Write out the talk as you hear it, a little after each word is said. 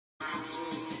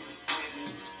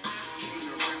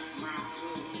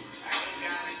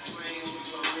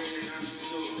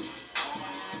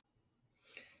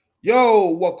Yo,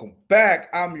 welcome back.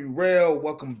 I'm Uriel.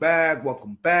 Welcome back.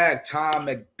 Welcome back. Tom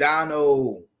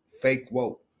MacDonald. Fake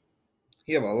woke.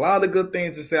 He have a lot of good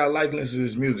things to say. I like listening to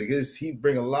his music. He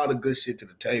bring a lot of good shit to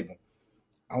the table.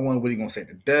 I wonder what he gonna say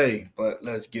today, but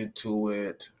let's get to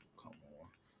it. Come on,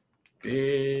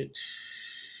 bitch,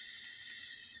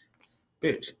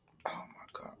 bitch. Oh my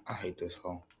god, I hate this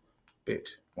hoe, bitch.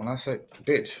 When I say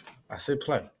bitch, I say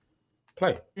play,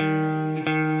 play.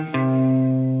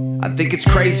 I think it's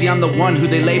crazy I'm the one who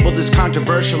they labeled as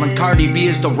controversial, and Cardi B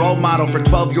is the role model for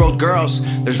 12-year-old girls.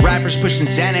 There's rappers pushing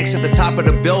Xanax at the top of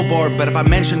the billboard, but if I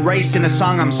mention race in a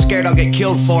song, I'm scared I'll get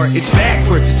killed for it. It's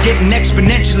backwards, it's getting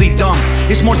exponentially dumb.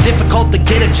 It's more difficult to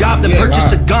get a job than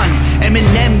purchase a gun.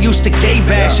 Eminem used to gay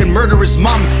bash and murder his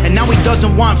mom, and now he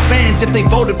doesn't want fans if they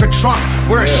voted for Trump.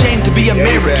 We're ashamed to be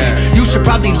American. You should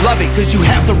probably love it, cause you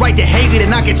have the right to hate it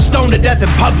and not get stoned to death in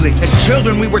public. As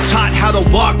children we were taught how to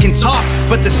walk and talk,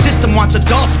 but the system wants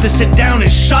adults to sit down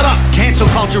and shut up. Cancel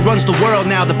culture runs the world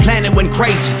now, the planet went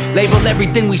crazy. Label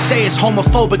everything we say as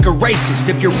homophobic or racist.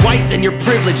 If you're white, then you're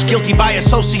privileged, guilty by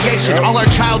association. All our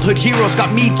childhood heroes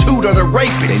got Me Too'd or they're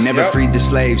rapists. They never freed the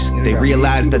slaves. They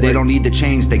realized that they don't need to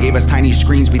change. They gave us tiny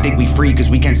screens, we think we free cause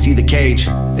we can't see the cage.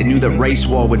 They knew that race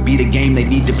war would be the game they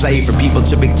need to play. For people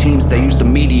to big teams, they use the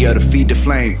media to feed the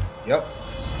flame. Yep.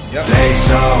 They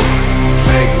so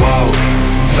fake woke.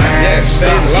 Facts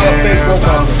don't care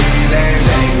about feelings.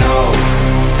 They know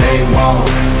they won't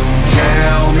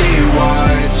tell me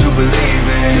what to believe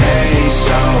in. They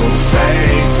so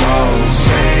fake woke.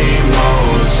 Same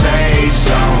old safe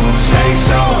zones. They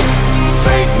so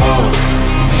fake woke.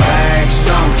 Facts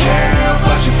don't care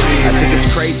about your feelings. I think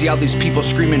it's crazy how these people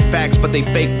screaming facts, but they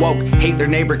fake woke. Hate their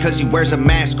neighbor cause he wears a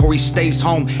mask or he stays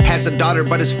home. Has a daughter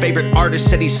but his favorite artist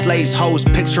said he slays hoes.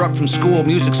 Picks her up from school,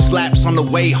 music slaps on the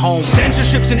way home.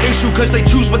 Censorship's an issue cause they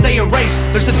choose what they erase.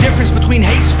 There's a difference between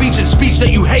hate speech and speech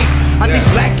that you hate. I think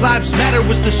Black Lives Matter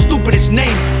was the stupidest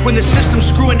name, when the system's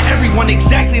screwing everyone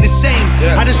exactly the same.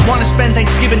 I just want to spend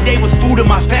Thanksgiving Day with food and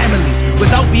my family,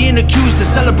 without being accused of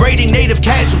celebrating native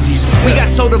casualties. We got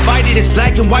so divided, it's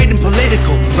black and white and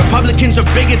political. Republicans are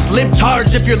bigots,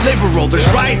 libtards if you're liberal. There's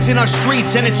riots in our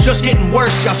streets and it's just getting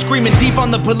worse. Y'all screaming deep on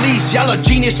the police, y'all are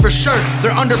genius for sure.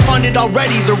 They're underfunded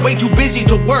already, they're way too busy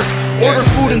to work. Order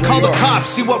food and call the cops,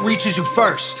 see what reaches you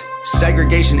first.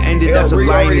 Segregation ended, that's a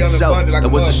lie in itself. That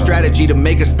was a strategy to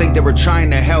make us think they were trying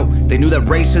to help. They knew that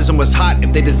racism was hot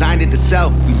if they designed it to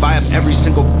sell. We buy up every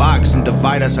single box and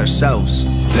divide us ourselves.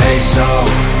 They so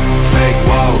fake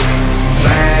woke.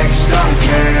 Facts don't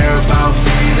care about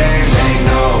feelings. They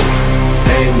know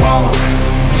they won't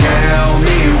tell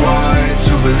me what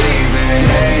to believe in.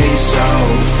 They so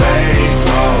fake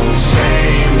woke.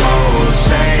 Same old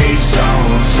safe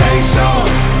zones. They so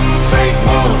fake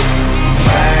woke.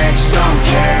 Facts don't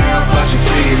care about your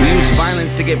feelings. We use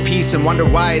violence to get peace and wonder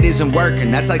why it isn't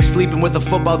working. That's like sleeping with a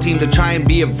football team to try and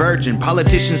be a virgin.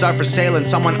 Politicians are for sale and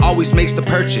someone always makes the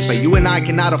purchase, but you and I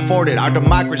cannot afford it, our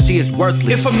democracy is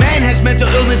worthless. If a man has mental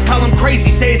illness, call him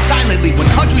crazy, say it silently. When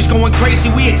country's going crazy,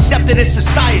 we accept it as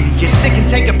society. Get sick and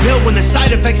take a pill, when the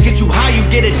side effects get you high, you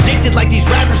get addicted like these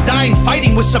rappers dying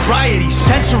fighting with sobriety.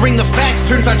 Censoring the facts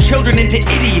turns our children into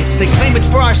idiots. They claim it's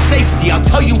for our safety, I'll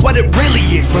tell you what it really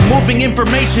is. Removing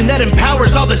information that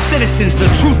empowers all the citizens. The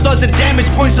truth doesn't damage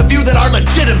points of view that are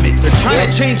legitimate. They're trying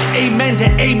to change amen to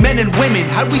amen and women.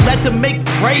 How'd we let them make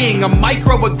praying a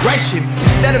microaggression?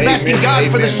 Instead of asking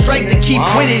God for the strength to keep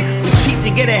winning, we cheat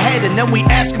to get ahead and then we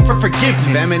ask him for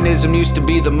forgiveness. Feminism used to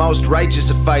be the most righteous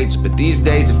of fights, but these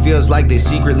days it feels like they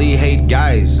secretly hate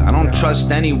guys. I don't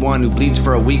trust anyone who bleeds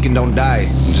for a week and don't die.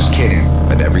 I'm just kidding,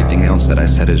 but everything else that I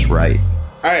said is right.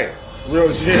 Hey,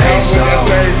 real shit.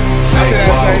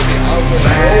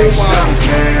 Facts don't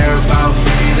care about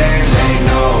feelings. They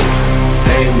know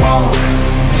they won't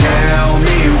tell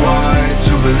me what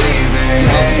to believe in.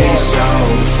 They so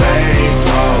fake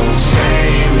woke.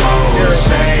 Same old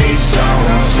safe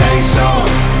zones. They so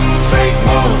fake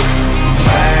woke.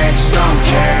 Facts don't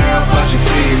care about your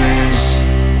feelings.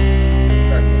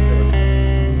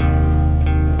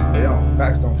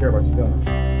 Facts don't care about your feelings.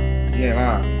 Yeah,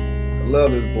 nah. I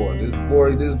love this boy.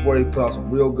 This boy put out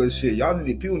some real good shit.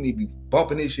 People need to be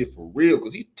bumping this shit for real,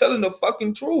 because he's telling the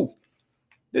fucking truth.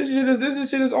 This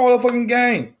shit is all a fucking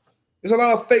game. There's a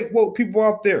lot of fake woke people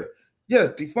out there. Yes,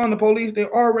 defund the police. They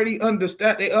already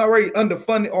understaffed. They already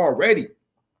underfunded already.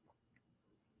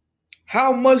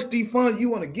 How much defund you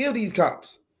want to give these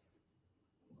cops?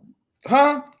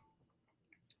 Huh?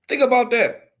 Think about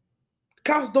that.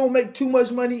 Cops don't make too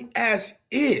much money as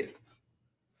if.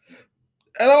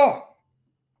 At all.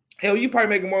 Hell, you probably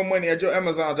making more money at your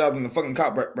Amazon job than the fucking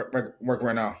cop work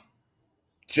right now.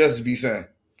 Just to be saying.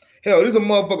 Hell, there's a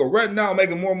motherfucker right now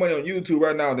making more money on YouTube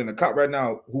right now than a cop right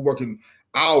now who working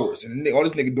hours. And all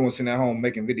this nigga doing sitting at home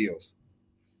making videos.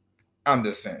 I'm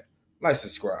just saying. Like,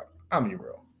 subscribe. I'm your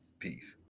real. Peace.